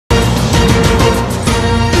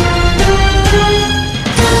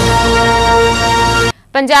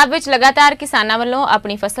पंजाब विच लगातार किसानां वल्लों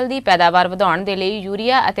अपनी फसल की पैदावार वधाउण दे लई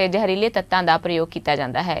यूरिया अते जहरीले तत्तां दा प्रयोग किया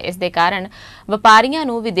जाता है। इस दे कारण वपारियां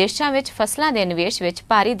नूं विदेशां विच फसलां दे निवेश विच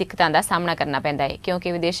भारी दिक्कतां दा सामना करना पैंदा है,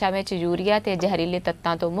 क्योंकि विदेशां विच यूरिया ते जहरीले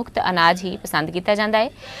तत्तां तो मुक्त अनाज ही पसंद किया जाता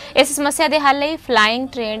है। इस समस्या दे हल लई फ्लाइंग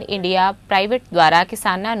ट्रेन इंडिया प्राइवेट द्वारा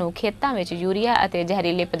किसानां नूं खेतां विच यूरिया अते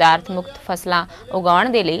जहरीले पदार्थ मुक्त फसलां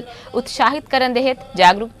उगाउण दे लई उत्साहित करन दे हित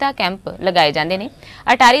जागरूकता कैंप लगाए जांदे ने।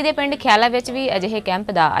 अटारी दे पिंड ख्याला विच भी अजिहे कैंप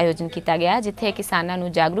का आयोजन किया गया, जिथे किसानां नूं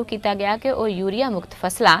जागरूक किया गया कि वह यूरिया मुक्त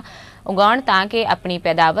फसलां उगाउण तां कि अपनी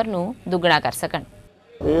पैदावार नूं दुगना कर सकन।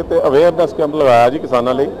 ये तो अवेयरनेस कैंप लगाया जी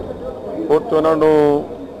किसानों लई, और तो उन्होंने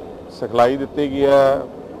सिखलाई दी गई है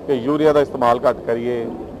कि यूरिया का इस्तेमाल घट करिए,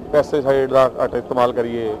 पैसटीसाइड का घट इस्तेमाल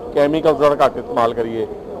करिए, कैमिकल्स का घट इस्तेमाल करिए,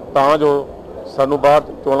 तां जो सानू बाहर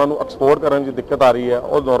चौलों को एक्सपोर्ट करने की दिक्कत आ रही है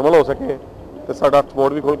और नॉर्मल हो सके, तो साडा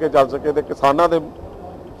एक्सपोर्ट भी खुल के चल सके, तो किसानों के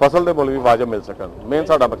फसल के मुल भी वाजब मिल सकन। मेन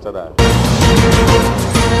साडा मकसद है।